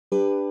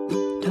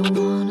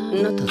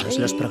No todos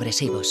los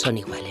progresivos son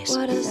iguales.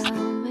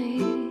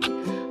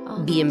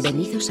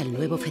 Bienvenidos al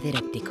nuevo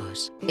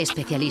Federópticos,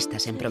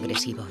 especialistas en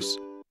progresivos.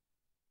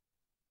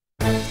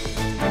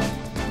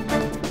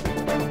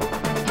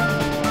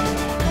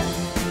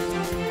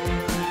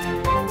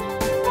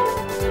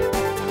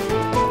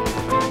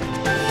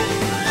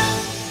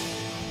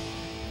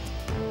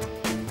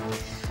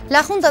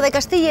 La Junta de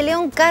Castilla y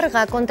León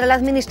carga contra el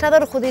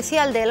administrador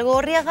judicial de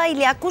Elgorriaga y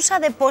le acusa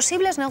de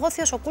posibles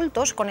negocios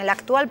ocultos con el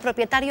actual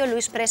propietario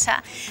Luis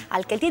Presa,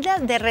 al que tilda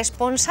de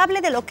responsable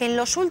de lo que en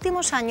los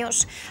últimos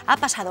años ha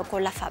pasado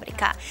con la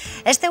fábrica.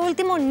 Este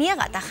último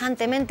niega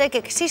tajantemente que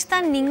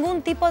exista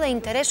ningún tipo de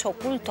interés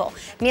oculto,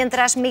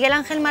 mientras Miguel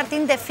Ángel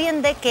Martín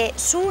defiende que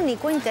su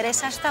único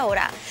interés hasta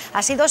ahora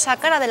ha sido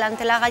sacar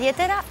adelante la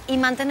galletera y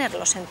mantener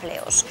los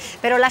empleos.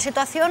 Pero la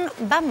situación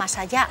va más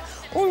allá.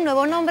 Un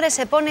nuevo nombre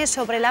se pone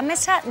sobre la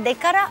mesa de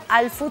cara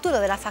al futuro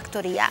de la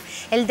factoría,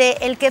 el de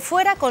el que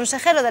fuera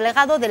consejero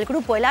delegado del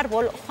grupo El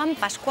Árbol, Juan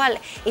Pascual,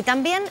 y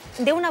también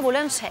de un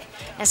abulense.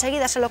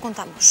 Enseguida se lo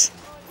contamos.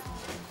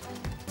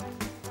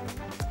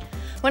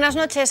 Buenas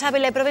noches,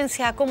 Ávila y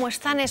Provincia, ¿cómo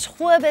están? Es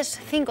jueves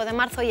 5 de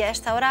marzo y a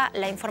esta hora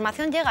la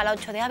información llega a la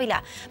 8 de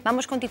Ávila.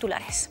 Vamos con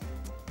titulares.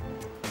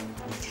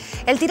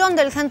 El tirón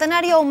del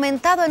centenario ha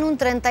aumentado en un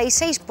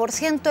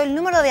 36% el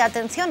número de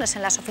atenciones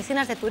en las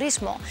oficinas de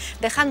turismo,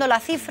 dejando la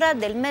cifra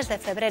del mes de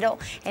febrero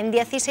en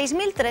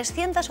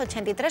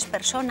 16.383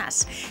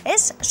 personas.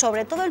 Es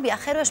sobre todo el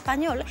viajero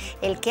español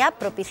el que ha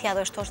propiciado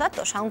estos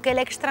datos, aunque el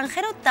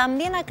extranjero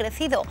también ha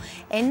crecido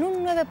en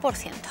un 9%.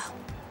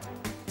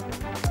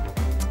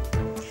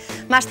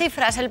 Más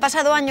cifras. El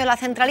pasado año la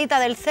centralita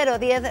del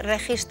 010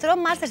 registró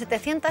más de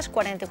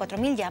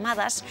 744.000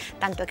 llamadas,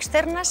 tanto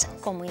externas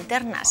como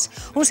internas.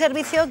 Un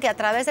servicio que a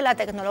través de la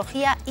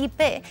tecnología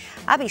IP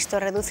ha visto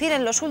reducir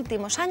en los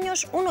últimos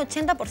años un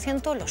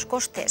 80% los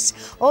costes.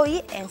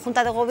 Hoy, en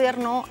Junta de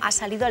Gobierno, ha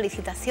salido a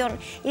licitación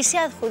y se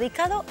ha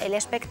adjudicado el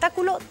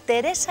espectáculo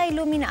Teresa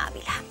Ilumina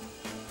Ávila.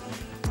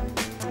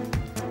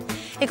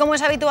 Y como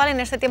es habitual en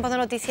este tiempo de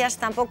noticias,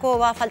 tampoco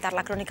va a faltar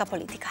la crónica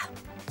política.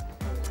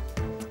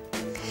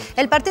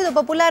 El Partido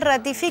Popular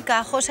ratifica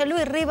a José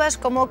Luis Rivas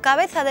como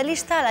cabeza de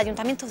lista al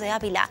Ayuntamiento de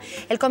Ávila.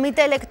 El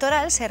comité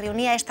electoral se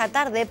reunía esta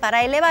tarde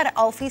para elevar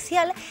a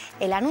oficial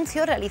el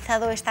anuncio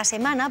realizado esta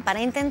semana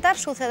para intentar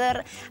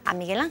suceder a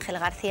Miguel Ángel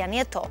García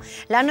Nieto.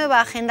 La nueva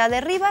agenda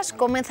de Rivas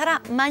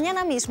comenzará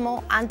mañana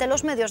mismo ante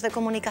los medios de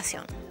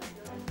comunicación.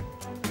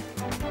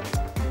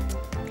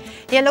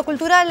 Y en lo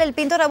cultural, el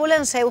pintor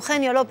abulense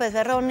Eugenio López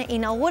Berrón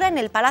inaugura en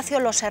el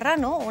Palacio Lo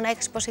Serrano una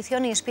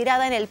exposición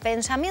inspirada en el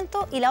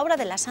pensamiento y la obra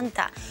de la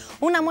santa.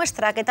 Una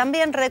muestra que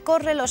también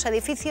recorre los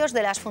edificios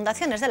de las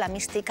fundaciones de la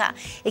mística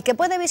y que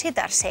puede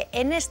visitarse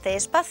en este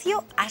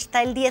espacio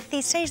hasta el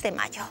 16 de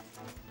mayo.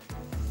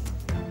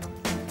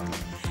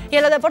 Y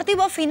en lo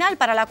deportivo, final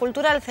para la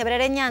cultural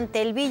cebrereña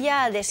ante el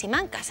Villa de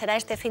Simanca. Será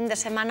este fin de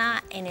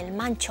semana en el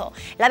Mancho.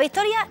 La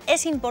victoria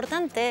es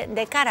importante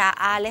de cara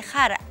a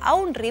alejar a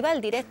un rival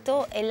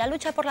directo en la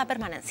lucha por la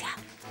permanencia.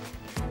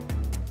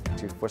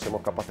 Si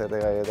fuésemos capaces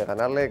de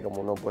ganarle,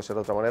 como no puede ser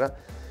de otra manera,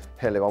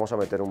 le vamos a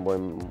meter un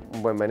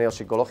buen meneo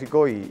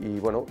psicológico y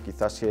bueno,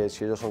 quizás si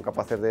ellos son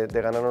capaces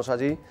de ganarnos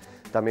allí,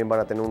 también van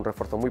a tener un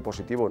refuerzo muy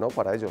positivo, ¿no?,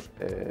 para ellos.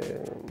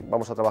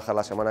 Vamos a trabajar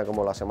la semana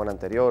como la semana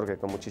anterior, que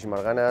con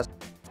muchísimas ganas.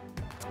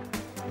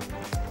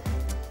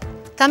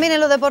 También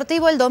en lo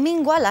deportivo, el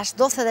domingo a las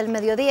 12 del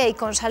mediodía y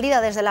con salida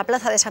desde la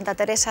Plaza de Santa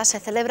Teresa se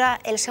celebra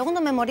el segundo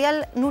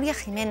memorial Nuria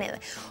Jiménez,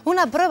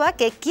 una prueba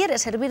que quiere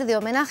servir de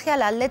homenaje a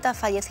la atleta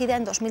fallecida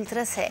en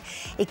 2013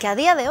 y que a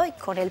día de hoy,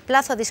 con el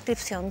plazo de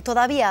inscripción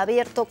todavía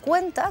abierto,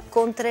 cuenta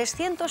con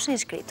 300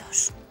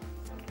 inscritos.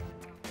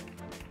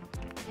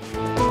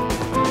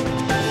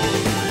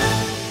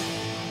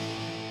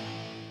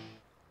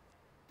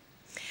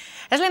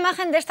 Es la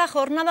imagen de esta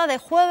jornada de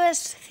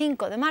jueves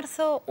 5 de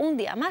marzo. Un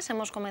día más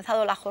hemos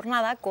comenzado la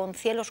jornada con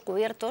cielos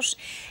cubiertos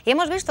y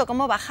hemos visto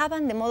cómo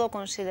bajaban de modo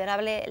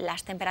considerable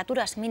las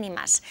temperaturas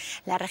mínimas.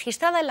 La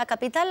registrada en la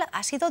capital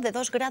ha sido de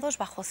 2 grados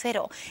bajo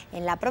cero,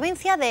 en la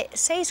provincia de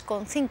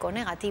 6,5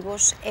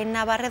 negativos en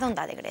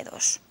Navarredonda de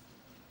Gredos.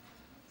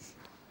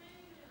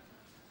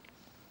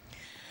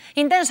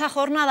 Intensa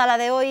jornada la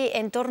de hoy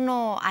en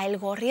torno a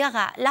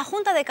Elgorriaga. La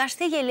Junta de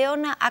Castilla y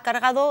León ha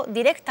cargado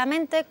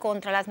directamente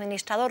contra el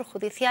administrador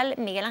judicial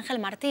Miguel Ángel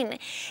Martín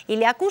y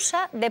le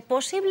acusa de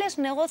posibles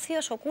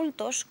negocios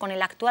ocultos con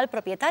el actual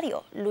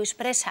propietario, Luis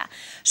Presa.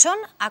 Son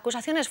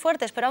acusaciones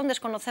fuertes, pero aún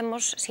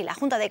desconocemos si la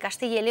Junta de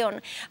Castilla y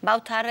León va a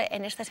optar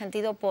en este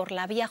sentido por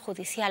la vía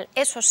judicial.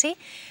 Eso sí,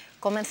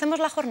 comencemos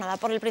la jornada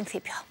por el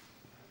principio.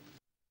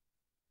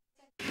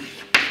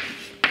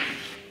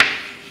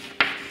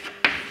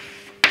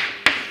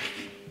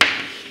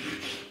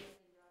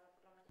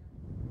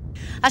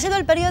 Ha sido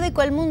el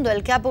periódico El Mundo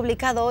el que ha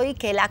publicado hoy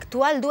que el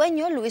actual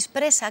dueño, Luis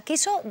Presa,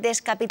 quiso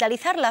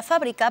descapitalizar la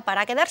fábrica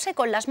para quedarse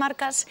con las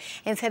marcas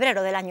en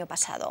febrero del año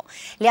pasado.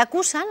 Le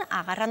acusan,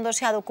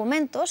 agarrándose a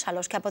documentos a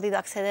los que ha podido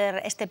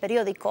acceder este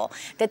periódico,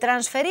 de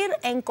transferir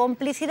en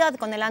complicidad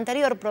con el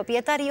anterior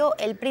propietario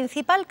el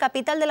principal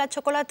capital de la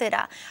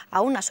chocolatera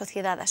a una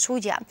sociedad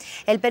suya.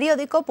 El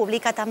periódico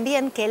publica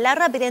también que la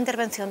rápida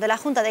intervención de la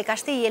Junta de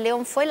Castilla y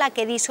León fue la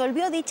que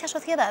disolvió dicha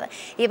sociedad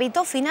y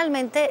evitó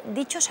finalmente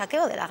dicho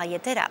saqueo de la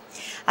galletera.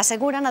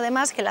 Aseguran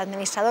además que el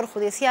administrador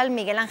judicial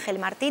Miguel Ángel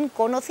Martín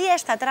conocía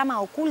esta trama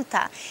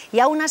oculta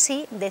y aún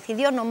así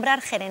decidió nombrar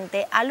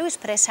gerente a Luis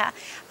Presa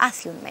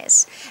hace un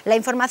mes. La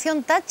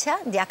información tacha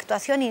de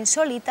actuación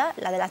insólita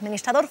la del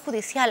administrador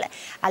judicial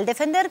al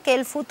defender que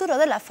el futuro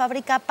de la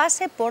fábrica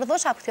pase por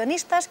dos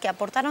accionistas que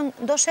aportaron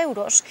 2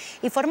 euros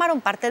y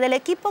formaron parte del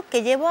equipo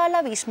que llevó al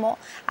abismo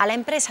a la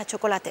empresa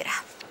chocolatera.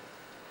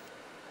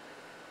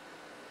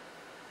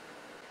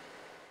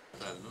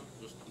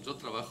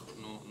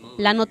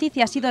 La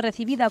noticia ha sido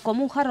recibida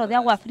como un jarro de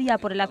agua fría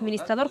por el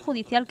administrador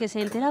judicial, que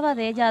se enteraba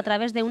de ella a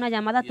través de una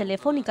llamada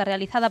telefónica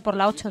realizada por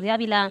la 8 de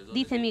Ávila.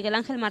 Dice Miguel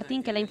Ángel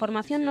Martín que la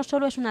información no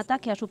solo es un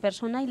ataque a su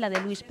persona y la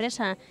de Luis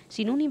Presa,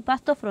 sino un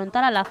impacto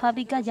frontal a la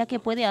fábrica, ya que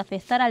puede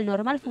afectar al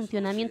normal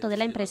funcionamiento de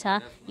la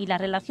empresa y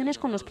las relaciones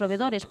con los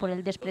proveedores por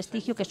el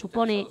desprestigio que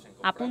supone.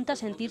 Apunta a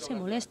sentirse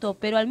molesto,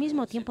 pero al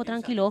mismo tiempo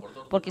tranquilo,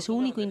 porque su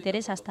único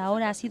interés hasta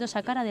ahora ha sido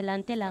sacar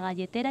adelante la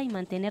galletera y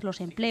mantener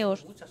los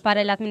empleos.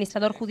 Para el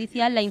administrador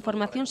judicial, la información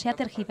se ha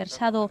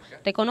tergiversado.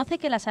 Reconoce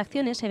que las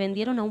acciones se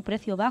vendieron a un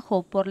precio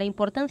bajo por la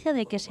importancia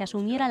de que se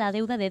asumiera la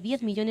deuda de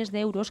 10 millones de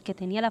euros que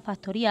tenía la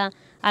factoría,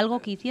 algo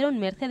que hicieron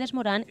Mercedes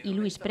Morán y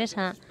Luis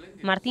Presa.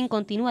 Martín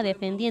continúa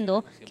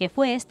defendiendo que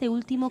fue este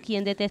último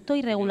quien detectó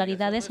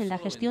irregularidades en la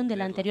gestión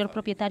del anterior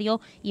propietario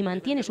y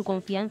mantiene su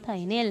confianza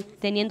en él,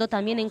 teniendo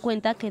también en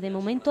cuenta que de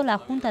momento la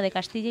Junta de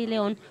Castilla y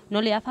León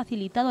no le ha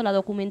facilitado la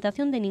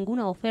documentación de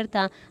ninguna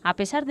oferta, a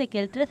pesar de que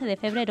el 13 de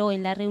febrero,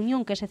 en la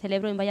reunión que se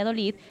celebró en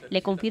Valladolid,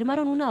 le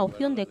confirmaron una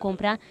opción de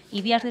compra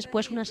y días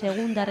después una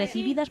segunda,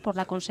 recibidas por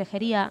la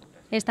Consejería.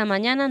 Esta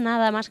mañana,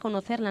 nada más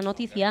conocer la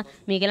noticia,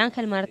 Miguel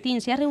Ángel Martín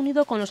se ha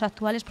reunido con los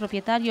actuales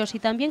propietarios y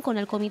también con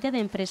el comité de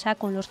empresa,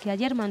 con los que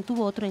ayer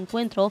mantuvo otro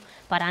encuentro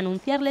para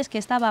anunciarles que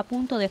estaba a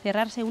punto de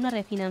cerrarse una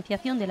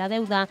refinanciación de la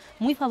deuda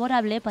muy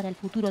favorable para el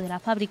futuro de la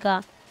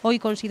fábrica. Hoy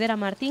considera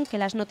Martín que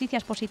las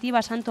noticias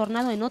positivas han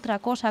tornado en otra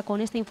cosa con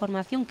esta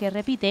información que,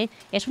 repite,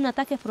 es un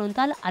ataque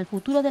frontal al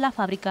futuro de la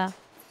fábrica.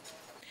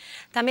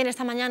 También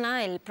esta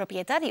mañana el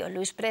propietario,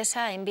 Luis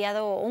Presa, ha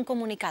enviado un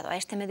comunicado a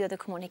este medio de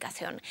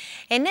comunicación.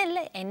 En él,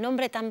 en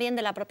nombre también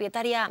de la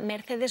propietaria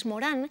Mercedes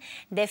Morán,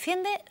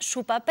 defiende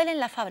su papel en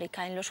la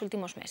fábrica en los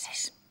últimos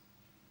meses.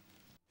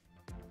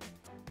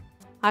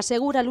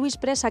 Asegura Luis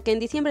Presa que en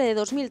diciembre de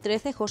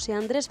 2013 José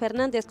Andrés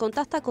Fernández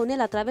contacta con él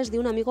a través de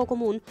un amigo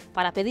común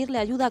para pedirle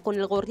ayuda con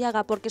el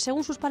Gorriaga porque,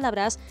 según sus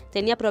palabras,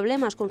 tenía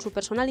problemas con su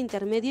personal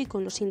intermedio y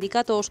con los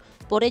sindicatos.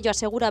 Por ello,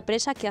 asegura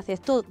Presa que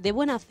aceptó de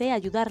buena fe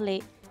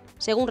ayudarle.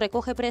 Según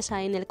recoge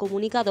Presa en el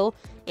comunicado,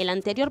 el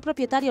anterior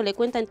propietario le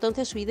cuenta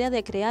entonces su idea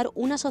de crear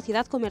una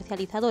sociedad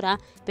comercializadora,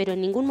 pero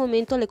en ningún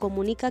momento le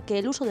comunica que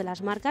el uso de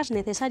las marcas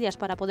necesarias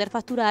para poder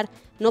facturar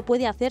no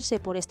puede hacerse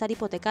por estar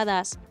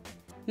hipotecadas.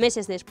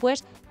 Meses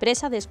después,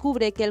 Presa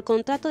descubre que el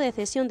contrato de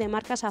cesión de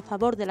marcas a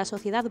favor de la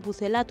sociedad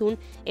Bucelatun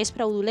es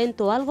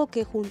fraudulento, algo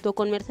que junto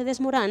con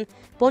Mercedes Morán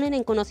ponen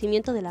en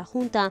conocimiento de la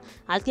Junta,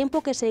 al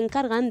tiempo que se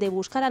encargan de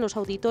buscar a los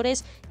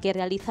auditores que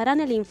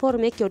realizarán el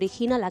informe que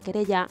origina la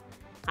querella.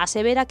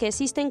 Asevera que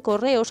existen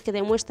correos que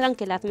demuestran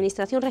que la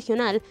Administración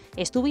regional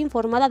estuvo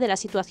informada de la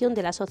situación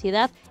de la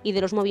sociedad y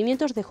de los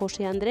movimientos de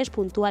José Andrés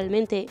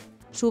puntualmente.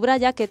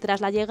 Subraya que tras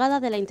la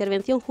llegada de la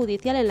intervención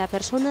judicial en la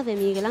persona de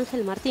Miguel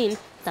Ángel Martín,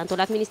 tanto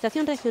la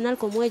Administración regional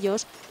como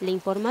ellos le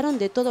informaron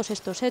de todos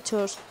estos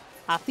hechos.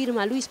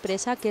 Afirma Luis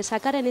Presa que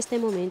sacar en este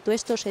momento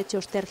estos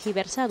hechos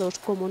tergiversados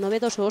como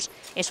novedosos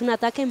es un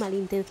ataque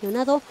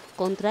malintencionado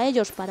contra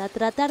ellos para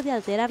tratar de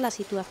alterar la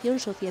situación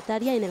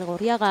societaria en el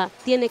Gorriaga.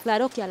 Tiene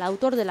claro que al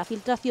autor de la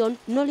filtración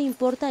no le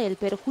importa el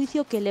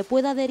perjuicio que le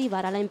pueda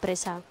derivar a la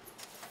empresa.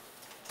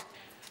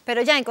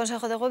 Pero ya en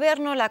Consejo de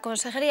Gobierno, la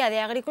Consejería de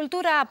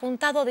Agricultura ha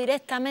apuntado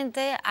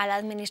directamente al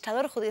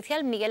administrador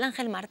judicial Miguel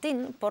Ángel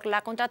Martín por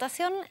la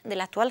contratación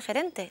del actual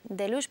gerente,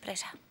 de Luis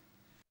Presa.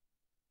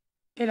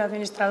 El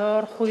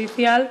administrador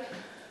judicial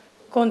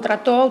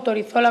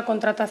autorizó la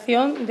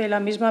contratación de la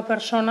misma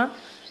persona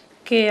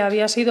que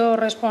había sido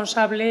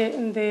responsable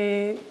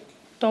de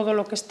todo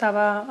lo que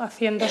estaba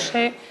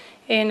haciéndose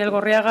en el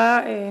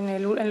Gorriaga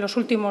en los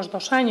últimos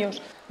 2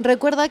 años.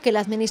 Recuerda que el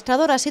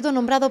administrador ha sido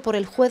nombrado por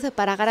el juez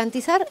para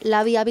garantizar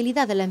la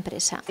viabilidad de la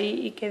empresa.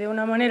 Y que de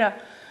una manera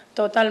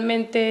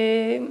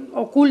totalmente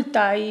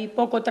oculta y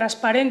poco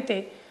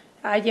transparente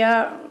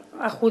haya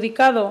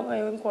adjudicado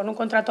con un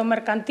contrato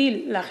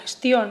mercantil la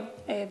gestión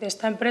de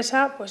esta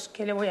empresa, pues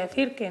 ¿qué le voy a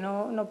decir? Que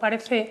no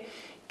parece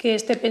que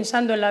esté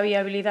pensando en la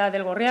viabilidad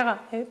del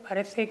Gorriaga,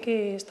 parece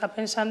que está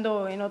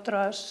pensando en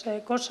otras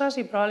cosas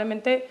y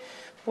probablemente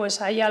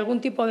pues haya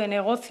algún tipo de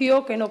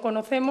negocio que no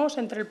conocemos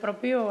entre el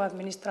propio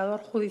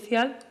administrador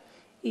judicial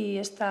y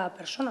esta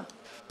persona.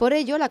 Por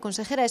ello, la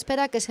consejera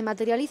espera que se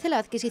materialice la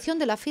adquisición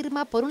de la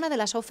firma por una de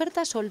las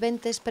ofertas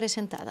solventes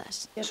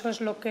presentadas. Eso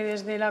es lo que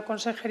desde la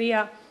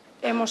consejería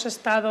hemos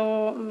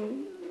estado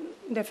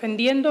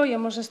defendiendo y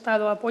hemos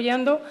estado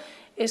apoyando,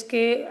 es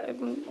que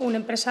un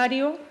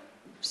empresario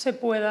se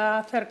pueda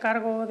hacer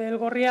cargo del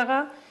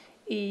Gorriaga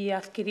y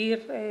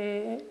adquirir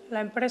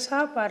la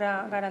empresa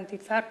para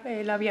garantizar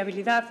la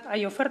viabilidad.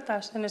 Hay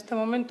ofertas en este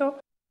momento.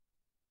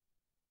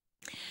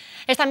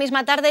 Esta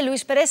misma tarde,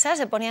 Luis Presa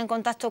se ponía en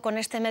contacto con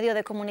este medio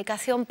de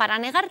comunicación para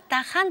negar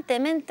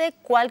tajantemente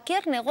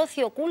cualquier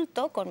negocio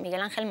oculto con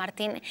Miguel Ángel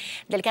Martín,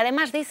 del que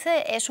además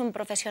dice es un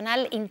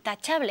profesional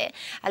intachable,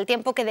 al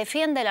tiempo que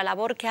defiende la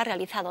labor que ha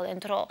realizado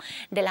dentro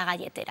de la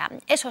galletera.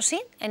 Eso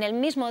sí, en el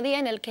mismo día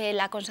en el que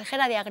la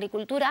consejera de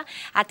Agricultura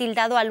ha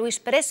tildado a Luis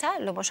Presa,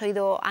 lo hemos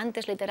oído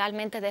antes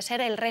literalmente, de ser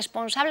el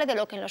responsable de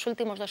lo que en los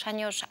últimos 2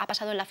 años ha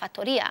pasado en la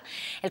factoría,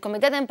 el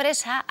comité de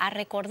empresa ha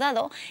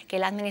recordado que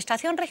la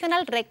administración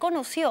regional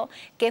reconoció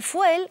que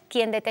fue él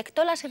quien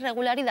detectó las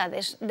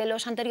irregularidades de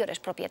los anteriores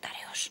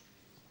propietarios.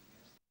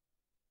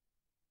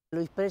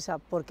 Luis Presa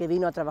porque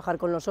vino a trabajar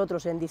con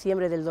nosotros en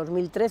diciembre del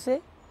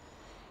 2013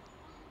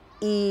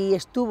 y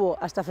estuvo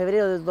hasta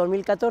febrero del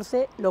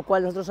 2014, lo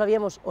cual nosotros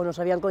sabíamos o nos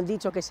habían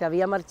dicho que se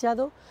había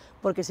marchado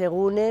porque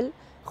según él,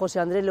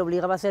 José Andrés le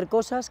obligaba a hacer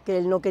cosas que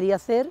él no quería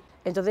hacer.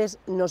 Entonces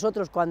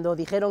nosotros cuando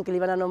dijeron que le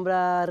iban a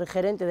nombrar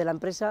gerente de la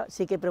empresa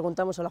sí que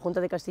preguntamos a la Junta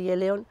de Castilla y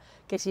León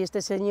que si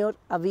este señor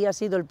había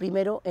sido el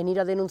primero en ir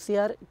a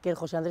denunciar que el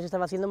José Andrés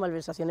estaba haciendo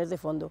malversaciones de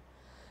fondo.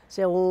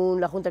 Según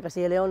la Junta de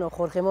Castilla y León o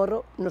Jorge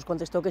Morro nos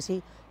contestó que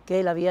sí,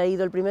 que él había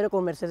ido el primero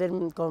con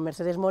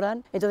Mercedes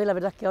Morán. Entonces la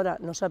verdad es que ahora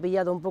nos ha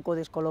pillado un poco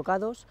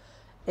descolocados,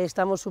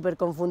 estamos súper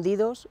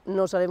confundidos,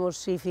 no sabemos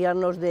si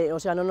fiarnos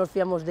no nos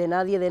fiamos de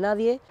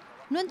nadie.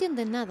 No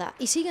entienden nada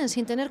y siguen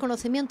sin tener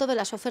conocimiento de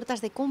las ofertas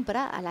de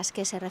compra a las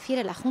que se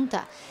refiere la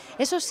Junta.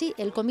 Eso sí,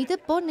 el comité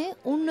pone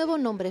un nuevo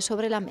nombre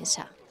sobre la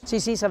mesa. Sí,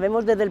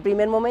 sabemos desde el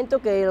primer momento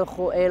que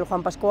el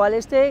Juan Pascual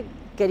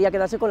quería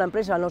quedarse con la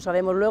empresa, no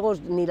sabemos luego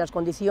ni las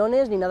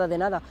condiciones ni nada de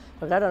nada.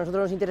 Pero claro, a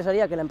nosotros nos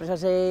interesaría que la empresa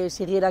se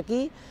siguiera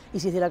aquí y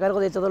se hiciera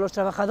cargo de todos los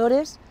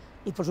trabajadores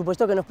y por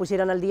supuesto que nos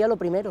pusieran al día lo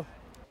primero.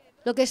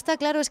 Lo que está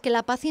claro es que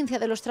la paciencia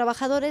de los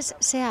trabajadores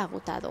se ha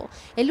agotado.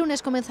 El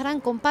lunes comenzarán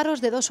con paros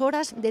de 2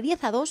 horas, de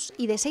 10 a 2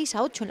 y de 6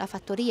 a 8 en la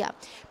factoría.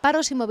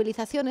 Paros y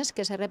movilizaciones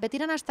que se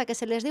repetirán hasta que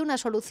se les dé una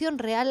solución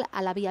real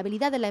a la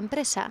viabilidad de la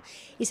empresa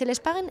y se les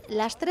paguen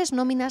las 3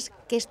 nóminas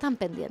que están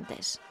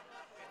pendientes.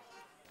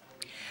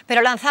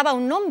 Pero lanzaba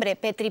un nombre,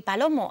 Petri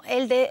Palomo,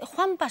 el de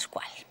Juan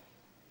Pascual.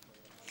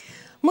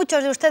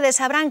 Muchos de ustedes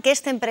sabrán que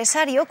este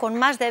empresario, con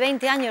más de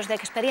 20 años de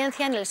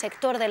experiencia en el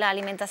sector de la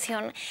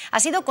alimentación, ha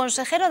sido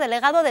consejero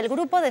delegado del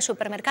grupo de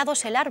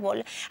supermercados El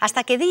Árbol,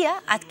 hasta que Día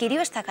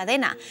adquirió esta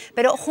cadena.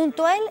 Pero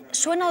junto a él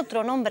suena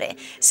otro nombre.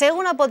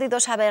 Según ha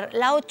podido saber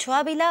la 8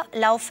 Ávila,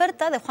 la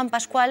oferta de Juan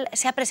Pascual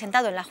se ha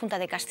presentado en la Junta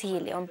de Castilla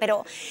y León,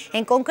 pero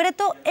en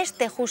concreto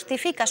este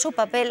justifica su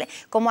papel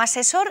como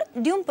asesor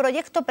de un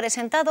proyecto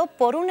presentado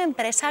por un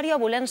empresario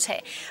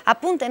abulense.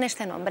 Apunten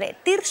este nombre,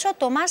 Tirso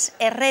Tomás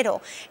Herrero,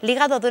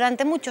 ligado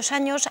durante muchos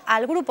años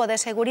al grupo de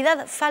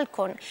seguridad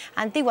Falcon,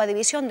 antigua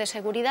división de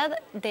seguridad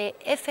de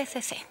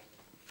FCC.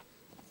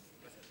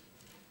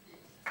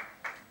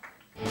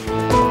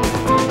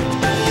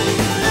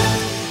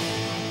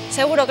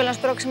 Seguro que en los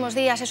próximos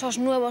días esos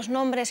nuevos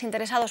nombres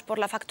interesados por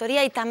la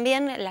factoría y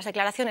también las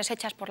declaraciones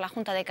hechas por la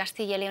Junta de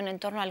Castilla y León en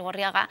torno al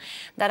Gorriaga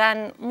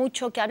darán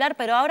mucho que hablar,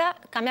 pero ahora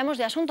cambiamos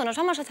de asunto. Nos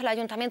vamos hacia el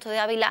Ayuntamiento de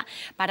Ávila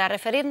para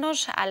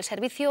referirnos al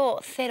servicio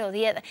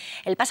 010.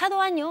 El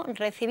pasado año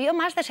recibió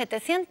más de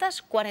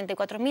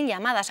 744.000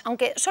 llamadas,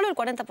 aunque solo el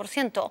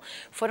 40%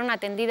 fueron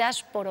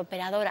atendidas por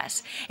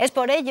operadoras. Es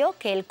por ello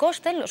que el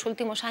coste en los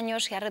últimos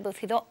años se ha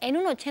reducido en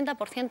un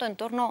 80% en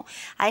torno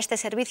a este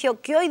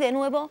servicio que hoy de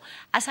nuevo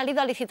ha salido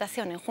a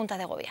licitación en Junta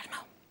de Gobierno.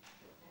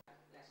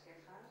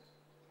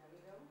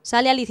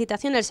 Sale a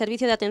licitación el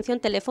servicio de atención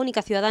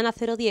telefónica ciudadana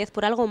 010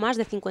 por algo más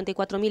de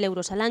 54.000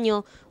 euros al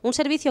año, un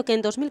servicio que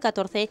en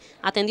 2014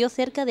 atendió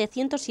cerca de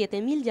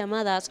 107.000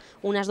 llamadas,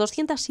 unas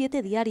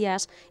 207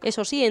 diarias.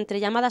 Eso sí, entre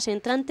llamadas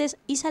entrantes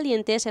y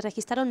salientes se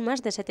registraron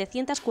más de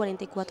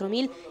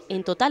 744.000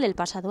 en total el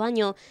pasado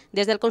año.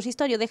 Desde el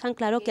consistorio dejan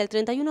claro que el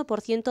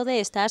 31%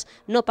 de estas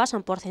no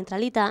pasan por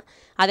centralita.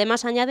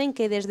 Además añaden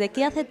que desde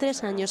que hace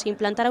 3 años se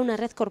implantara una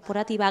red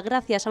corporativa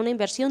gracias a una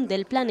inversión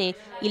del Plane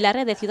y la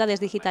red de ciudades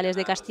digitales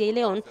de Castilla y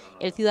León,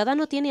 el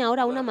ciudadano tiene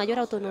ahora una mayor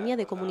autonomía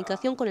de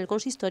comunicación con el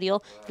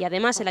consistorio y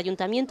además el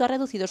ayuntamiento ha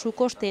reducido su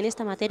coste en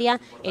esta materia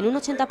en un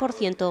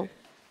 80%.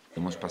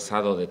 Hemos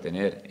pasado de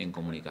tener en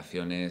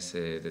comunicaciones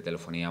de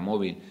telefonía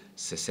móvil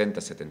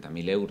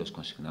 60-70.000 euros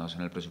consignados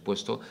en el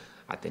presupuesto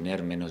a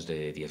tener menos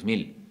de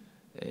 10.000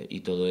 y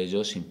todo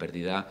ello sin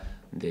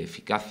pérdida de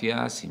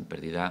eficacia, sin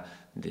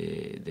pérdida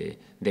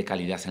de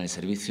calidad en el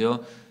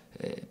servicio.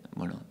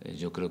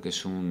 Yo creo que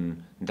es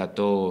un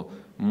dato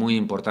muy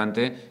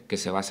importante que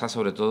se basa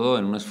sobre todo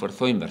en un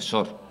esfuerzo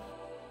inversor.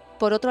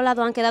 Por otro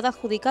lado, han quedado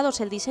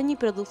adjudicados el diseño y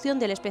producción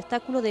del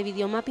espectáculo de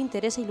videomapping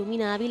Teresa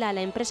Ilumina Ávila a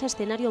la empresa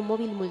Escenario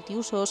Móvil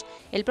Multiusos.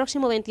 El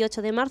próximo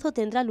 28 de marzo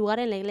tendrá lugar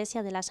en la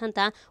Iglesia de la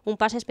Santa un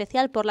pase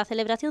especial por la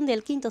celebración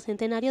del 5º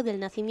centenario del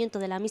nacimiento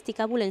de la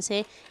mística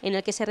abulense, en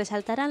el que se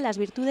resaltarán las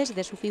virtudes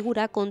de su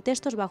figura con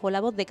textos bajo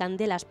la voz de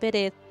Candelas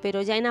Pérez.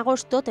 Pero ya en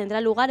agosto tendrá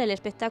lugar el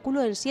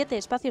espectáculo en 7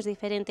 espacios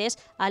diferentes,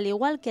 al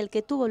igual que el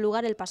que tuvo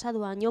lugar el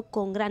pasado año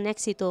con gran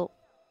éxito.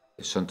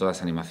 Son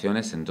todas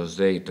animaciones en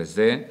 2D y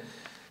 3D.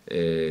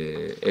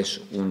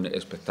 Es un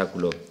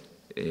espectáculo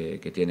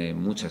que tiene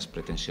muchas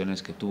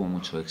pretensiones, que tuvo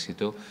mucho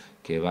éxito,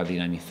 que va a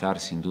dinamizar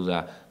sin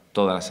duda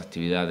todas las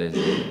actividades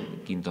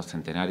del 5º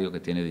centenario, que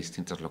tiene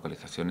distintas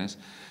localizaciones,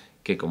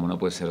 que como no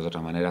puede ser de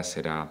otra manera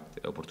será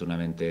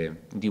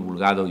oportunamente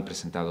divulgado y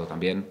presentado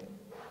también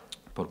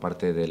por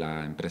parte de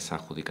la empresa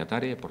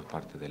adjudicataria y por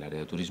parte del área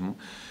de turismo,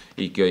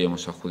 y que hoy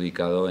hemos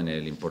adjudicado en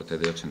el importe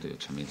de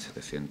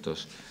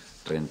 88.731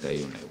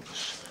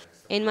 euros.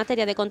 En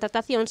materia de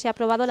contratación, se ha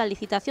aprobado la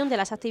licitación de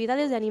las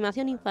actividades de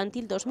animación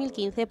infantil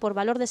 2015 por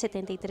valor de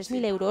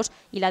 73.000 euros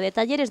y la de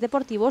talleres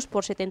deportivos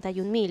por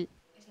 71.000.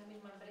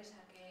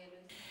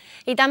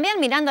 Y también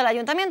mirando al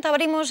Ayuntamiento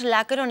abrimos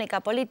la crónica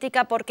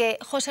política porque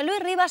José Luis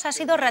Rivas ha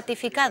sido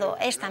ratificado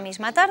esta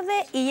misma tarde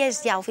y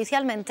es ya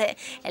oficialmente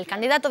el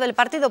candidato del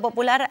Partido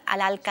Popular a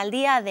la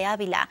alcaldía de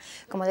Ávila.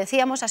 Como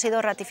decíamos, ha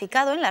sido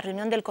ratificado en la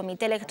reunión del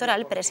comité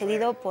electoral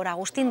presidido por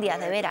Agustín Díaz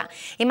de Vera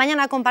y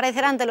mañana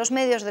comparecerá ante los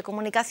medios de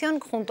comunicación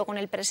junto con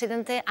el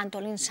presidente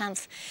Antolín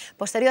Sanz.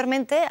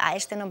 Posteriormente a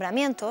este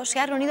nombramiento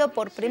se ha reunido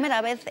por primera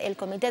vez el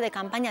comité de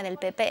campaña del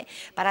PP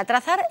para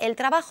trazar el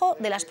trabajo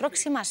de las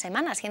próximas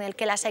semanas y en el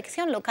que la sección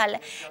local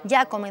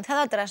ya ha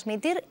comenzado a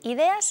transmitir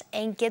ideas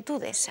e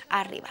inquietudes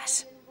a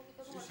Rivas.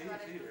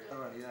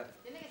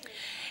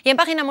 Y en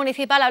página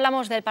municipal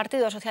hablamos del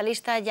Partido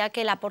Socialista, ya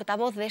que la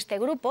portavoz de este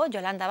grupo,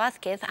 Yolanda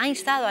Vázquez, ha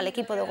instado al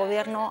equipo de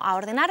gobierno a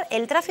ordenar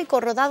el tráfico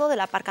rodado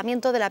del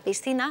aparcamiento de la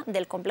piscina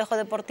del complejo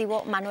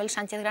deportivo Manuel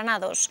Sánchez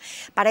Granados,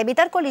 para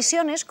evitar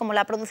colisiones como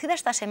la producida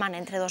esta semana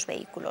entre 2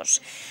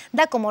 vehículos.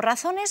 Da como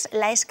razones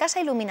la escasa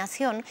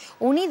iluminación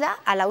unida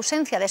a la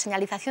ausencia de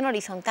señalización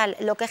horizontal,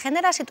 lo que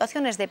genera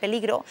situaciones de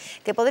peligro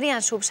que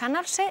podrían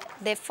subsanarse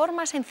de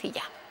forma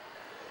sencilla.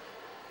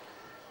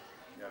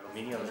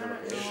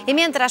 Y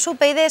mientras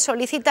UPyD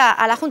solicita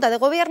a la Junta de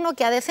Gobierno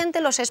que adecente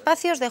los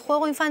espacios de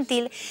juego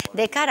infantil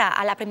de cara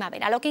a la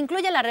primavera, lo que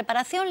incluye la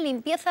reparación,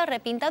 limpieza,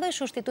 repintado y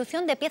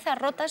sustitución de piezas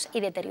rotas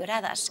y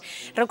deterioradas.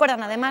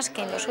 Recuerdan además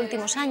que en los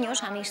últimos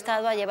años han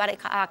instado a llevar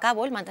a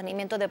cabo el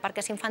mantenimiento de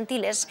parques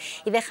infantiles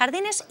y de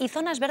jardines y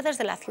zonas verdes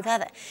de la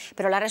ciudad,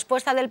 pero la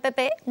respuesta del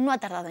PP no ha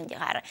tardado en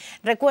llegar.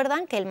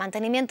 Recuerdan que el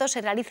mantenimiento se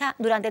realiza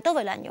durante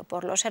todo el año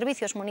por los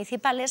servicios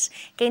municipales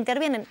que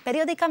intervienen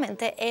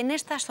periódicamente en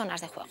estas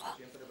zonas de juego.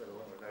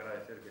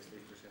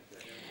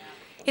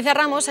 Y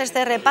cerramos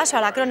este repaso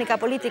a la crónica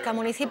política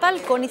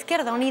municipal con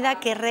Izquierda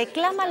Unida, que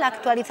reclama la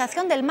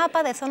actualización del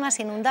mapa de zonas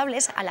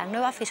inundables a la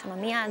nueva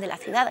fisonomía de la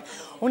ciudad,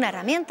 una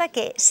herramienta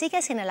que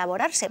sigue sin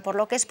elaborarse, por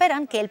lo que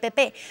esperan que el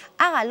PP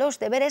haga los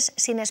deberes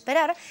sin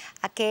esperar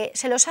a que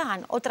se los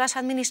hagan otras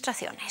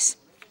administraciones.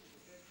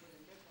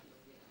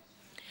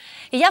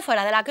 Y ya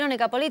fuera de la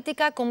crónica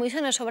política,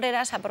 Comisiones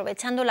Obreras,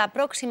 aprovechando la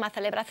próxima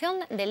celebración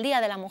del Día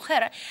de la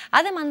Mujer,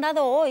 ha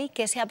demandado hoy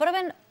que se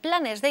aprueben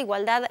planes de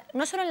igualdad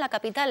no solo en la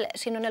capital,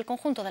 sino en el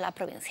conjunto de la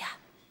provincia.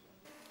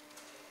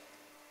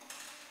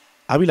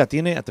 Ávila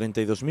tiene a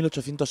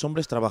 32.800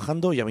 hombres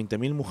trabajando y a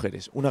 20.000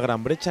 mujeres, una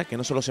gran brecha que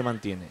no solo se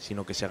mantiene,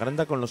 sino que se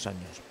agranda con los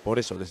años. Por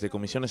eso, desde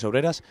Comisiones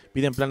Obreras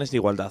piden planes de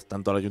igualdad,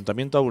 tanto al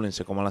Ayuntamiento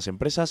abulense como a las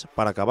empresas,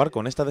 para acabar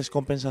con esta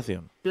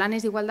descompensación.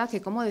 Planes de igualdad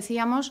que, como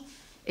decíamos,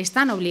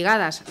 están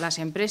obligadas las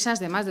empresas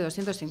de más de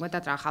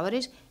 250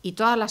 trabajadores y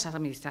todas las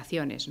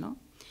administraciones, ¿no?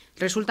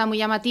 Resulta muy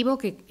llamativo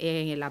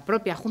que la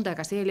propia Junta de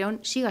Castilla y León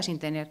siga sin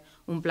tener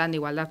un plan de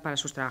igualdad para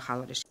sus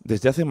trabajadores.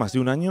 Desde hace más de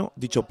un año,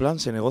 dicho plan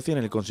se negocia en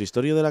el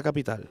consistorio de la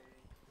capital.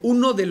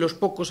 Uno de los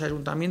pocos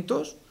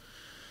ayuntamientos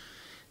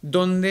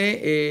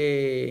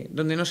donde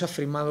no se ha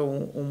firmado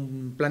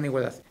un plan de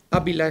igualdad.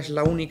 Ávila es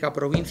la única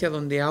provincia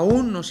donde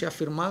aún no se ha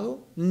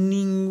firmado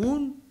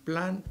ningún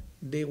plan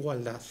de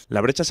igualdad.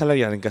 La brecha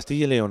salarial en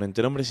Castilla y León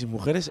entre hombres y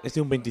mujeres es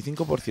de un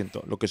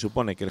 25%, lo que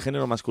supone que el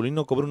género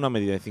masculino cobra una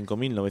media de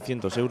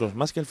 5.900 euros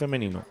más que el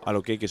femenino, a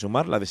lo que hay que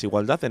sumar la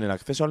desigualdad en el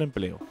acceso al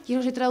empleo. Y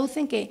eso se traduce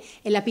en que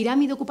en la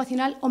pirámide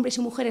ocupacional hombres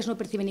y mujeres no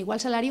perciben igual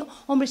salario,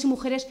 hombres y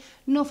mujeres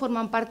no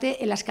forman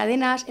parte en las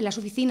cadenas, en las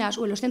oficinas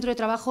o en los centros de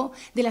trabajo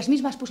de las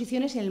mismas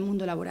posiciones en el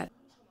mundo laboral.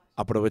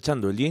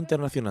 Aprovechando el Día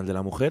Internacional de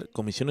la Mujer,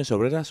 Comisiones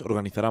Obreras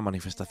organizará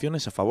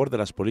manifestaciones a favor de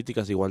las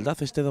políticas de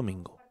igualdad este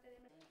domingo.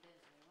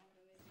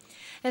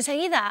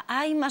 Enseguida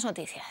hay más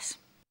noticias.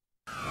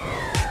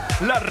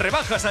 Las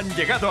rebajas han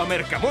llegado a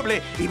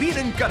Mercamueble y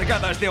vienen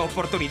cargadas de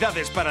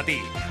oportunidades para ti.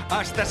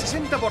 Hasta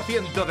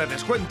 60% de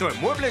descuento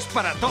en muebles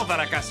para toda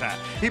la casa.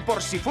 Y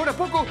por si fuera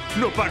poco,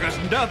 no pagas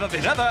nada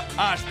de nada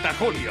hasta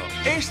julio.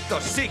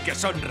 Estos sí que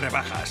son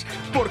rebajas,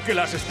 porque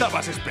las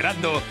estabas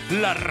esperando,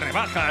 las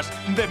rebajas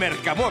de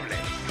Mercamueble.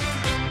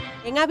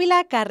 En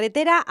Ávila,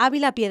 carretera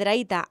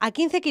Ávila-Piedrahíta, a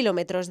 15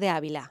 kilómetros de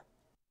Ávila.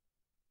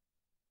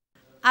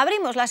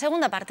 Abrimos la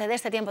segunda parte de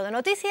este tiempo de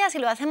noticias y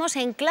lo hacemos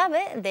en clave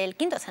del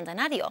quinto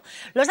centenario.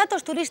 Los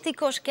datos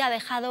turísticos que ha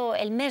dejado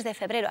el mes de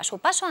febrero a su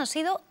paso han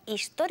sido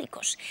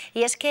históricos.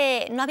 Y es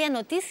que no había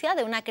noticia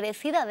de una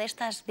crecida de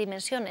estas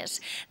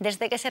dimensiones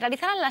desde que se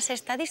realizaran las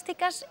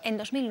estadísticas en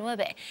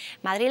 2009.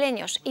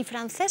 Madrileños y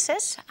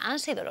franceses han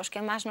sido los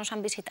que más nos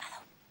han visitado.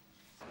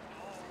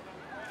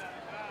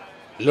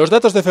 Los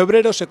datos de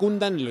febrero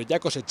secundan lo ya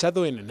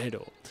cosechado en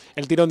enero.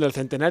 El tirón del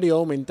centenario ha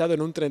aumentado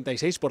en un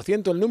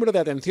 36% el número de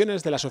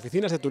atenciones de las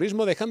oficinas de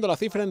turismo, dejando la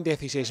cifra en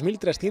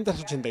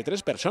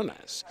 16.383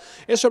 personas.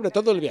 Es sobre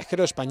todo el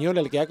viajero español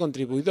el que ha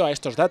contribuido a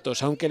estos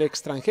datos, aunque el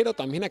extranjero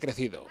también ha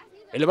crecido.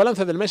 El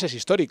balance del mes es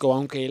histórico,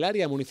 aunque el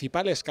área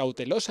municipal es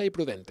cautelosa y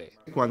prudente.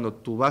 Cuando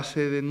tu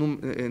base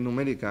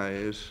numérica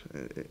es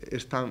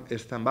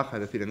tan baja,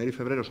 es decir, enero y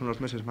febrero son los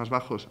meses más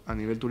bajos a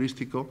nivel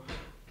turístico,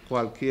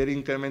 cualquier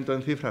incremento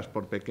en cifras,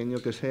 por pequeño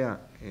que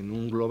sea, en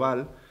un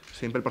global,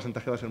 siempre el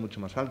porcentaje va a ser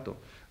mucho más alto.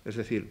 Es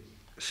decir,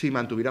 si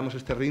mantuviéramos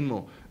este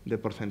ritmo de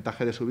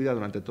porcentaje de subida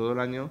durante todo el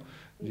año,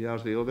 ya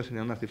os digo que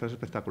serían unas cifras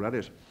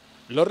espectaculares.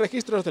 Los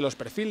registros de los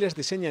perfiles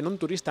diseñan un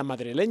turista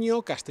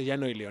madrileño,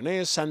 castellano y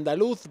leonés,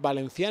 andaluz,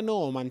 valenciano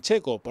o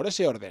manchego, por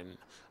ese orden.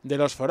 De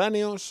los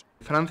foráneos...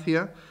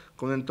 Francia,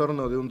 con un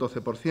entorno de un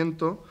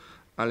 12%,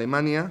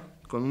 Alemania,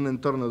 con un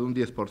entorno de un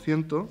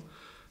 10%,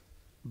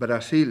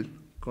 Brasil,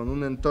 con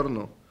un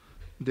entorno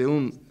de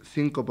un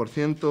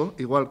 5%,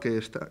 igual que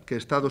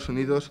Estados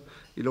Unidos,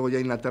 y luego ya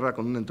Inglaterra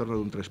con un entorno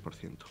de un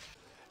 3%.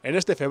 En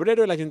este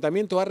febrero el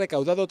Ayuntamiento ha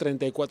recaudado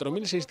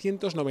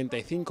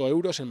 34.695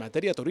 euros en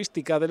materia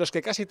turística, de los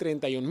que casi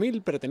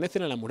 31.000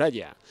 pertenecen a la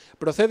muralla.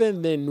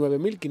 Proceden de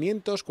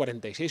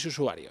 9.546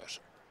 usuarios.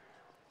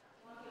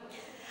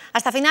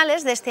 Hasta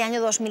finales de este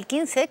año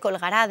 2015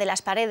 colgará de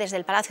las paredes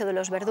del Palacio de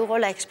los Verdugo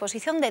la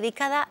exposición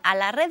dedicada a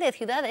la red de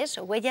ciudades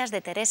Huellas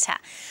de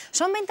Teresa.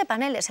 Son 20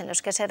 paneles en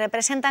los que se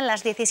representan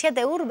las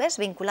 17 urbes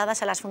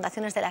vinculadas a las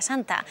fundaciones de la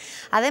Santa,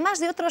 además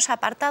de otros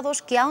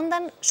apartados que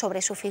ahondan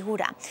sobre su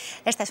figura.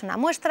 Esta es una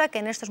muestra que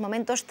en estos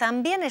momentos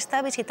también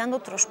está visitando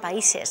otros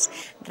países.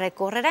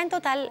 Recorrerá en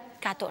total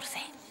 14.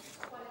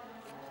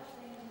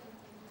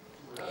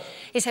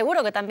 Y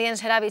seguro que también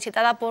será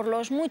visitada por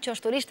los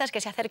muchos turistas que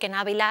se acerquen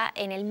a Ávila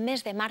en el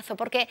mes de marzo,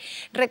 porque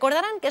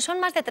recordarán que son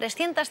más de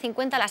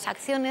 350 las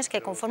acciones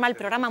que conforman el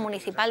programa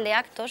municipal de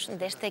actos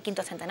de este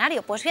quinto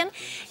centenario. Pues bien,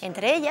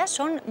 entre ellas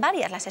son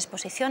varias las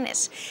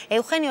exposiciones.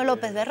 Eugenio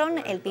López Berrón,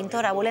 el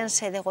pintor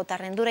abulense de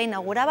Gotarrendura,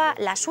 inauguraba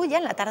la suya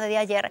en la tarde de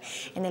ayer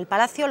en el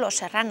Palacio Los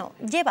Serrano.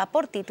 Lleva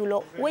por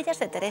título Huellas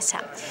de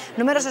Teresa.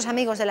 Numerosos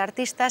amigos del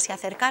artista se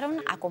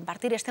acercaron a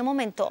compartir este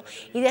momento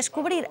y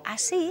descubrir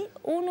así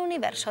un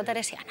universo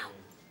teresiano.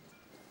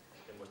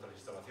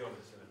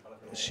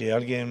 Si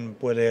alguien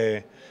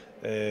puede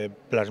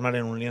plasmar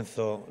en un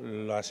lienzo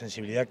la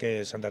sensibilidad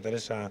que Santa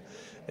Teresa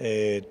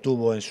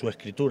tuvo en su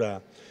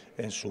escritura,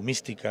 en su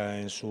mística,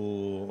 en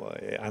su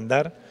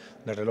andar,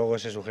 desde luego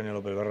ese es Eugenio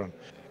López Berrón.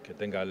 Que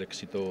tenga el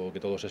éxito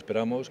que todos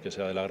esperamos, que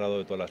sea del agrado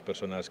de todas las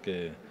personas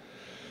que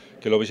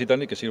lo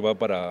visitan y que sirva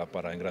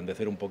para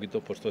engrandecer un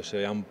poquito pues, todo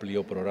ese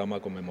amplio programa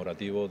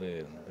conmemorativo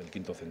del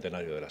quinto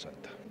centenario de la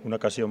Santa. Una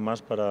ocasión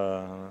más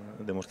para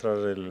demostrar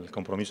el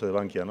compromiso de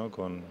Bankia, ¿no?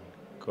 con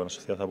la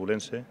sociedad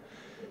abulense,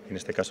 en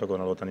este caso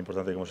con algo tan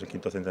importante como es el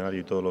quinto centenario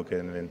y todo lo que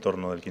en el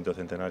entorno del quinto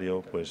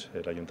centenario pues,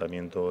 el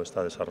Ayuntamiento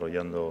está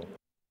desarrollando.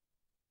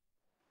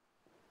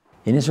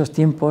 En esos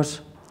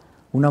tiempos,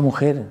 una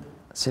mujer,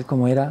 ser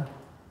como era,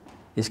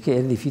 es que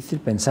es difícil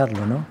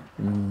pensarlo, ¿no?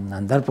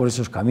 Andar por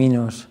esos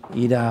caminos,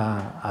 ir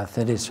a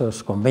hacer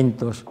esos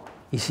conventos,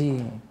 y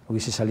si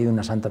hubiese salido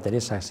una Santa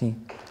Teresa así,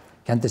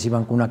 que antes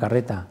iban con una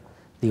carreta,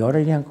 digo,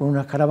 ahora irían con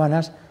unas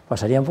caravanas,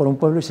 pasarían por un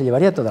pueblo y se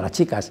llevaría a todas las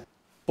chicas.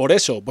 Por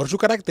eso, por su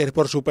carácter,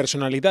 por su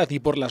personalidad y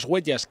por las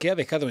huellas que ha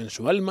dejado en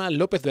su alma,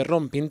 López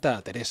Berrón pinta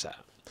a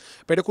Teresa.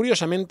 Pero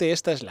curiosamente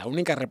esta es la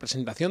única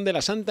representación de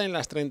la Santa en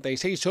las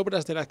 36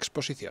 obras de la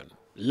exposición.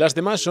 Las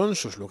demás son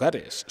sus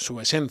lugares, su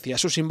esencia,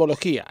 su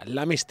simbología,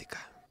 la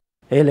mística.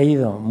 He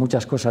leído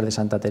muchas cosas de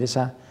Santa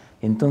Teresa,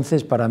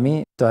 entonces para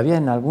mí todavía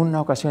en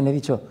alguna ocasión he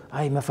dicho,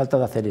 ay, me ha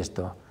faltado hacer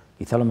esto,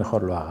 quizá a lo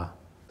mejor lo haga.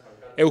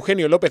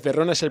 Eugenio López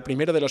Berrón es el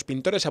primero de los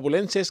pintores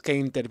abulenses que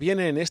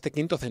interviene en este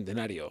quinto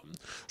centenario.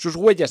 Sus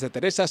huellas de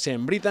Teresa se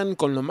embritan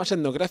con lo más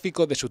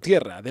etnográfico de su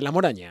tierra, de la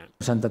Moraña.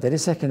 Santa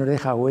Teresa es que nos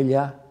deja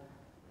huella,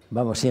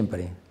 vamos,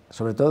 siempre,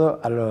 sobre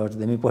todo a los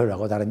de mi pueblo, a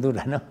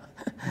Gotarrendura, ¿no?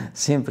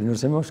 Siempre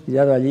nos hemos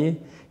criado allí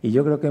y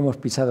yo creo que hemos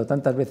pisado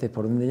tantas veces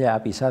por donde ella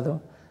ha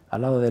pisado,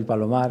 al lado del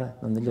Palomar,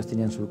 donde ellos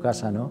tenían su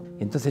casa, ¿no?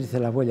 Y entonces dice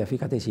las huellas,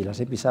 fíjate, si las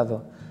he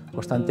pisado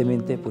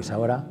constantemente, pues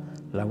ahora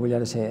las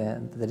huellas de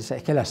Santa Teresa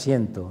es que las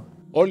siento.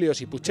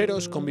 Óleos y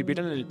pucheros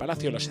convivirán en el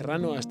Palacio Los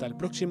Serrano hasta el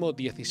próximo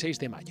 16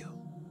 de mayo.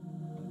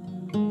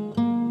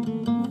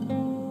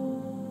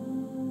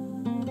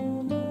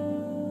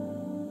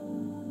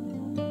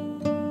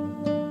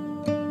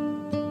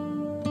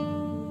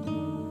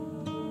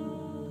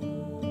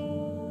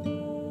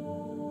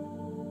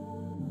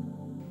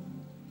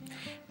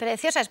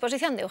 Preciosa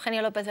exposición de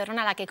Eugenio López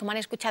Verona, a la que, como han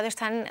escuchado,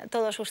 están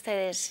todos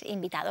ustedes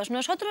invitados.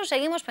 Nosotros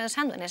seguimos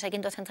pensando en ese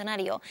quinto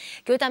centenario,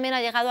 que hoy también ha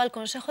llegado al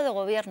Consejo de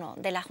Gobierno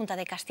de la Junta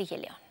de Castilla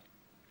y León.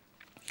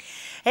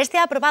 Este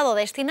ha aprobado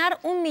destinar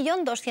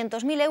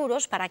 1.200.000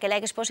 euros para que la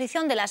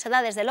exposición de las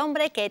edades del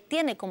hombre, que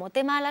tiene como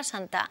tema a la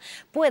Santa,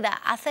 pueda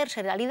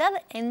hacerse realidad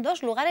en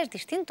dos lugares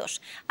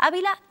distintos,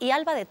 Ávila y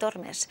Alba de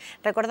Tormes.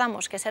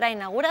 Recordamos que será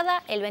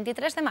inaugurada el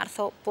 23 de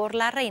marzo por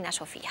la Reina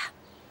Sofía.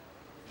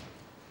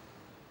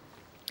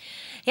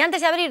 Y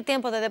antes de abrir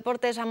tiempo de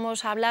deportes,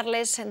 vamos a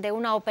hablarles de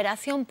una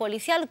operación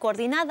policial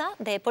coordinada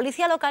de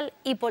Policía Local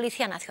y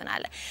Policía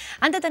Nacional.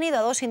 Han detenido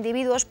a 2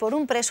 individuos por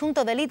un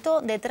presunto delito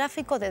de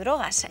tráfico de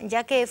drogas,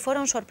 ya que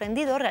fueron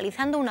sorprendidos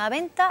realizando una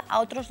venta a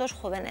otros 2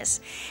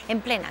 jóvenes en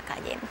plena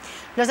calle.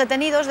 Los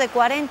detenidos, de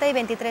 40 y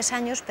 23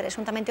 años,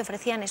 presuntamente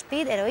ofrecían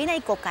speed, heroína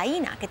y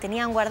cocaína que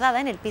tenían guardada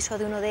en el piso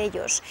de uno de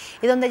ellos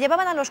y donde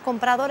llevaban a los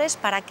compradores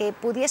para que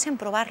pudiesen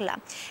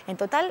probarla. En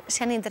total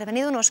se han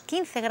intervenido unos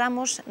 15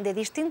 gramos de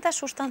distintas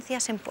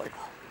sustancias en polvo.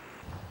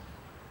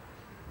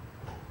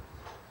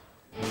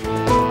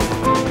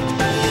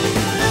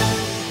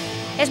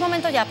 Es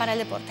momento ya para el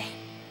deporte.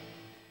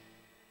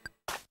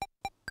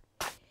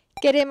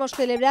 Queremos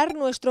celebrar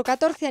nuestro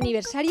 14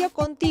 aniversario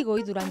contigo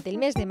y durante el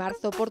mes de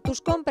marzo, por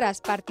tus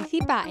compras,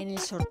 participa en el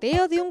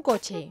sorteo de un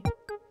coche.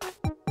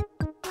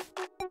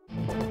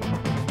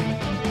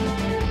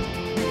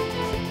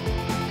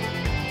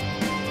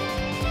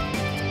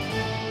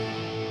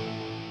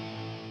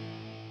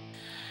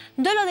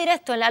 Duelo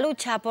directo en la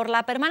lucha por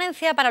la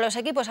permanencia para los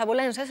equipos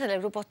abulenses en el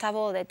grupo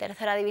octavo de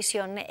tercera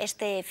división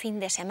este fin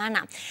de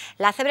semana.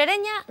 La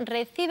cebrereña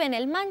recibe en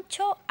el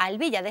Mancho al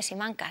Villa de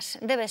Simancas.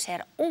 Debe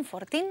ser un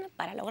fortín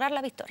para lograr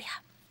la victoria.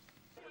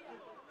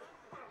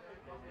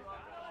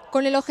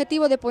 Con el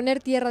objetivo de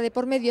poner tierra de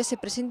por medio, se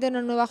presenta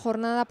una nueva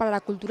jornada para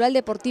la Cultural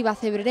Deportiva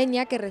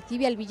Cebrereña, que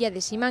recibe al Villa de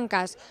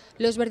Simancas.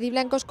 Los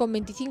verdiblancos, con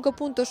 25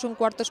 puntos, son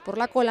cuartos por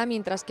la cola,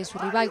 mientras que su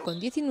rival, con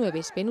 19,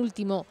 es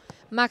penúltimo.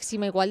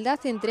 Máxima igualdad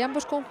entre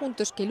ambos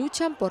conjuntos, que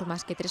luchan por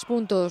más que 3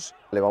 puntos.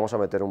 Le vamos a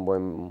meter un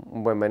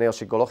buen meneo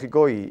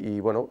psicológico y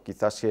bueno,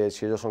 quizás si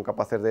ellos son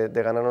capaces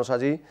de ganarnos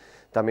allí,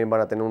 también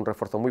van a tener un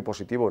refuerzo muy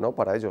positivo, ¿no?,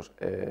 para ellos.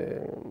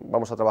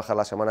 Vamos a trabajar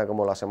la semana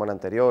como la semana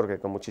anterior, que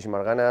con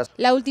muchísimas ganas.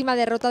 La última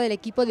derrota del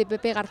equipo de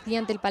Pepe García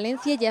ante el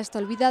Palencia ya está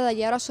olvidada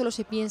y ahora solo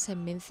se piensa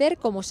en vencer,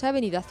 como se ha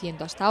venido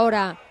haciendo hasta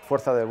ahora.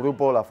 Fuerza del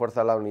grupo, la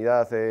fuerza de la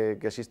unidad que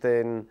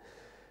existe en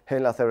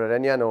la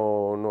cebrereña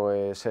no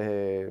es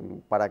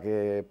para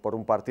que por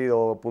un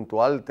partido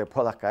puntual te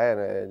puedas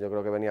caer. Yo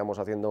creo que veníamos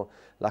haciendo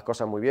las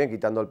cosas muy bien,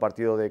 quitando el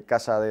partido de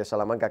casa de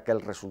Salamanca, que el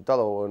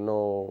resultado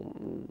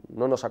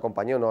no nos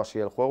acompañó, no así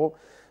el juego.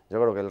 Yo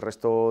creo que el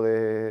resto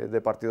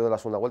de partidos de la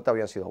segunda vuelta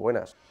habían sido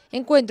buenas.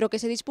 Encuentro que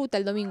se disputa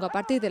el domingo a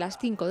partir de las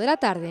 5 de la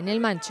tarde en el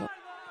Mancho.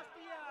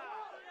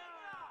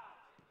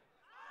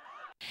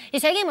 Y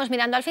seguimos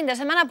mirando al fin de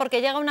semana porque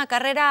llega una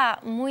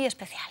carrera muy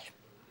especial.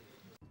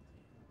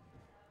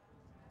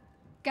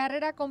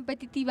 Carrera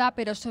competitiva,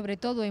 pero sobre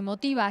todo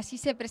emotiva. Así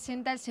se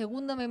presenta el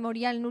segundo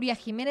memorial Nuria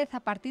Jiménez a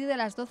partir de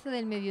las 12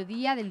 del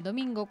mediodía del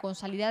domingo, con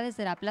salida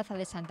desde la plaza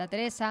de Santa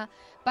Teresa,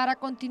 para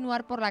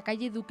continuar por la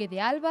calle Duque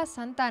de Alba,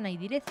 Santa Ana y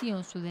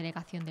dirección su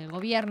delegación del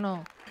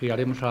Gobierno.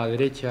 Giraremos a la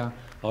derecha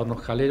a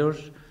Hornos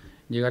Caleros,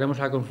 llegaremos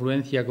a la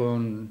confluencia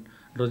con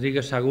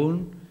Rodríguez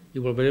Sagún y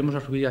volveremos a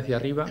subir hacia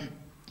arriba.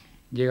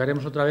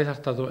 Llegaremos otra vez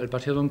hasta el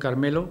Paseo Don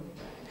Carmelo,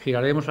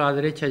 giraremos a la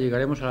derecha y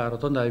llegaremos a la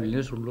rotonda de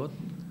Villeneuve-sur-Lot.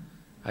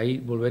 Ahí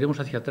volveremos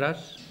hacia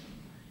atrás,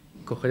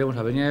 cogeremos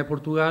Avenida de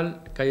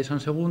Portugal, calle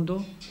San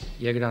Segundo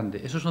y el Grande.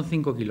 Esos son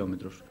 5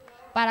 kilómetros.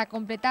 Para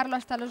completarlo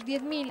hasta los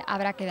 10.000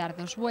 habrá que dar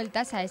 2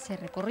 vueltas a ese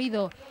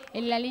recorrido.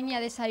 En la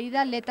línea de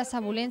salida, atletas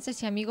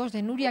abulenses y amigos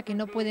de Nuria que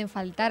no pueden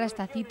faltar a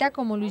esta cita,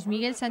 como Luis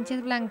Miguel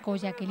Sánchez Blanco y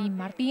Jacqueline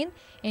Martín,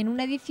 en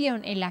una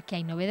edición en la que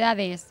hay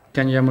novedades. Este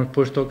año ya hemos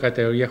puesto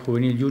categoría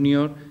juvenil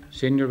junior,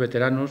 senior,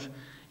 veteranos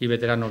y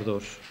veteranos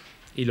 2.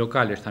 Y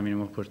locales también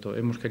hemos puesto.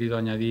 Hemos querido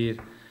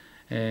añadir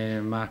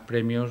más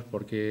premios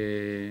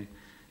porque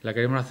la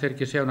queremos hacer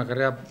que sea una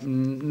carrera,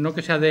 no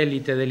que sea de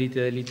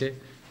élite,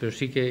 pero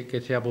sí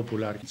que sea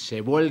popular.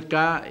 Se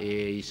vuelca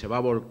y se va a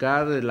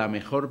volcar la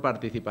mejor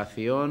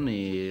participación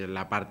y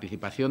la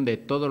participación de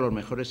todos los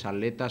mejores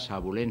atletas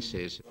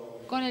abulenses.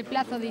 Con el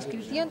plazo de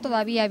inscripción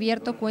todavía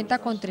abierto, cuenta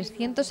con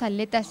 300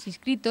 atletas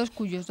inscritos,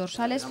 cuyos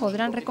dorsales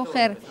podrán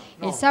recoger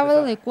el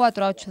sábado de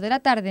 4 a 8 de la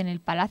tarde en el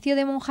Palacio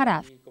de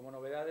Monjaraz.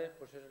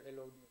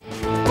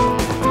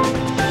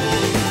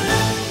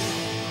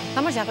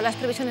 Vamos ya con las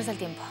previsiones del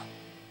tiempo.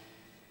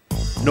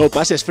 No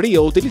pases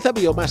frío, utiliza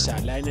biomasa,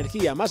 la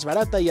energía más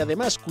barata y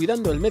además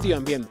cuidando el medio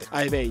ambiente.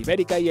 AEB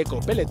Ibérica y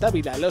Ecopellet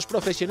Ávila, los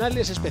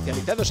profesionales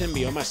especializados en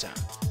biomasa.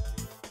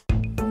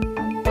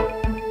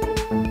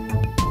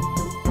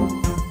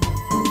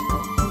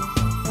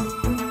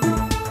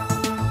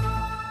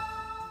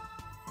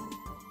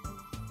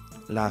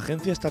 La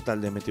Agencia Estatal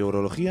de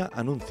Meteorología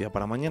anuncia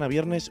para mañana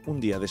viernes un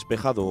día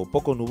despejado o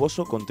poco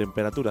nuboso, con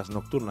temperaturas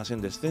nocturnas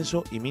en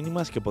descenso y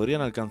mínimas que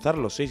podrían alcanzar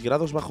los 6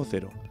 grados bajo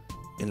cero.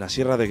 En la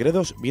Sierra de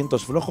Gredos,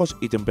 vientos flojos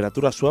y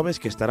temperaturas suaves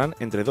que estarán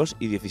entre 2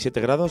 y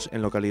 17 grados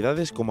en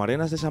localidades como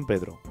Arenas de San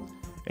Pedro.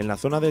 En la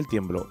zona del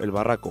Tiemblo, el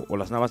Barraco o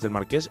las Navas del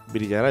Marqués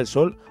brillará el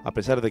sol a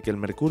pesar de que el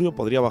mercurio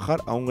podría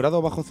bajar a 1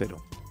 grado bajo cero.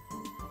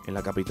 En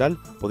la capital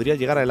podría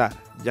llegar a helar,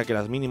 ya que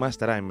las mínimas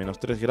estará en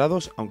 -3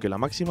 grados, aunque la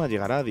máxima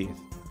llegará a 10.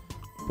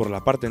 Por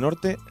la parte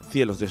norte,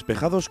 cielos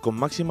despejados con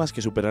máximas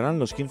que superarán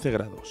los 15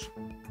 grados.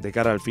 De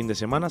cara al fin de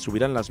semana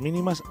subirán las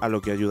mínimas, a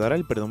lo que ayudará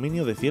el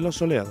predominio de cielos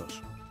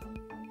soleados.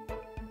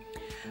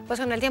 Pues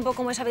con el tiempo,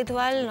 como es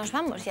habitual, nos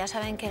vamos. Ya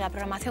saben que la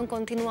programación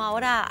continúa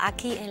ahora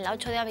aquí en la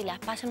 8 de Ávila.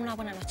 Pasen una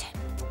buena noche.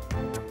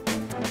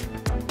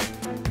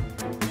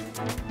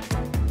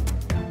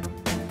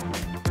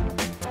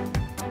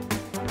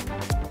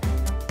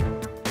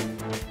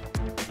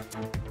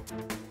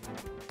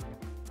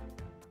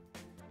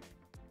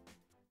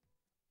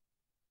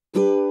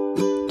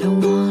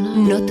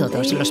 No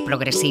todos los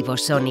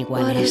progresivos son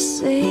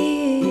iguales.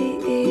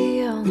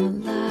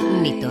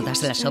 Ni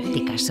todas las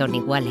ópticas son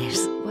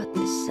iguales.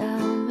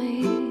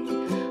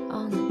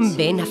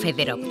 Ven a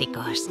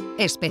Federópticos,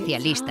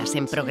 especialistas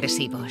en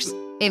progresivos.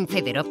 En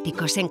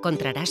Federópticos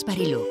encontrarás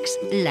Varilux,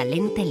 la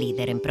lente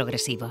líder en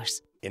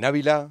progresivos. En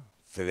Ávila,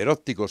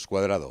 Federópticos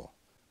Cuadrado,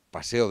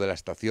 Paseo de la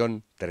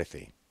Estación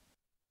 13.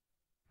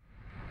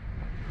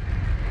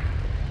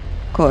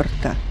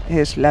 Corta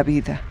es la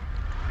vida.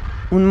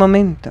 Un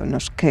momento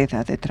nos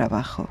queda de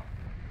trabajo.